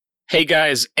Hey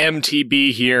guys,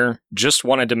 MTB here. Just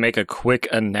wanted to make a quick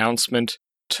announcement.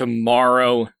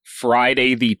 Tomorrow,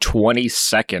 Friday the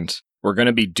 22nd, we're going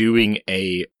to be doing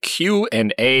a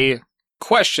Q&A,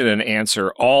 question and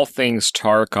answer, all things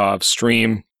Tarkov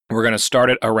stream. We're going to start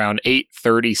it around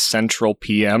 8:30 Central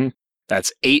PM.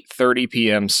 That's 8:30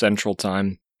 PM Central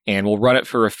Time. And we'll run it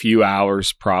for a few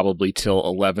hours, probably till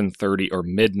 11:30 or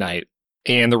midnight.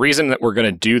 And the reason that we're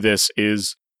going to do this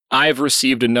is I've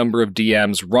received a number of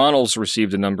DMs, Ronald's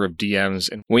received a number of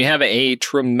DMs, and we have a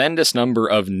tremendous number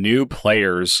of new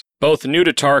players, both new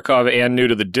to Tarkov and new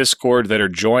to the Discord that are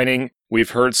joining.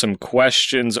 We've heard some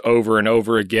questions over and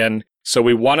over again, so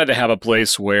we wanted to have a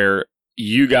place where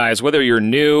you guys, whether you're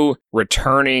new,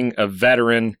 returning, a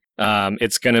veteran,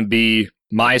 it's going to be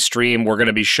my stream. We're going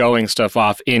to be showing stuff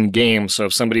off in-game, so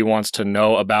if somebody wants to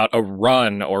know about a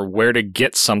run or where to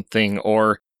get something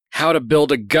or how to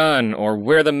build a gun, or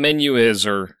where the menu is,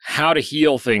 or how to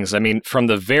heal things. I mean, from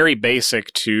the very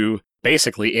basic to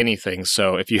basically anything.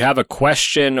 So if you have a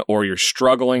question or you're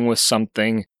struggling with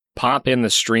something, pop in the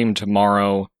stream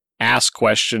tomorrow, ask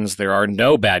questions. There are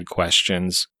no bad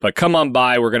questions, but come on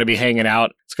by. We're going to be hanging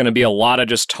out. It's going to be a lot of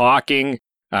just talking.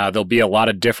 There'll be a lot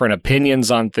of different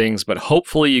opinions on things, but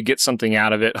hopefully you get something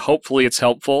out of it. Hopefully it's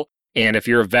helpful. And if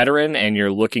you're a veteran and you're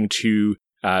looking to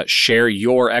share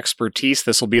your expertise,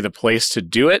 this will be the place to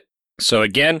do it. So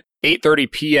again,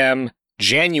 8:30 p.m.,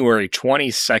 January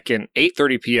 22nd,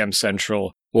 8:30 p.m.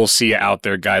 Central. We'll see you out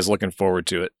there, guys. Looking forward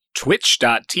to it.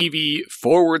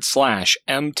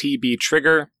 Twitch.tv/MTB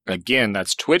Trigger. Again,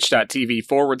 that's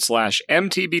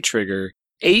twitch.tv/MTB Trigger,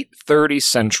 8:30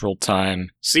 Central Time.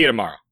 See you tomorrow.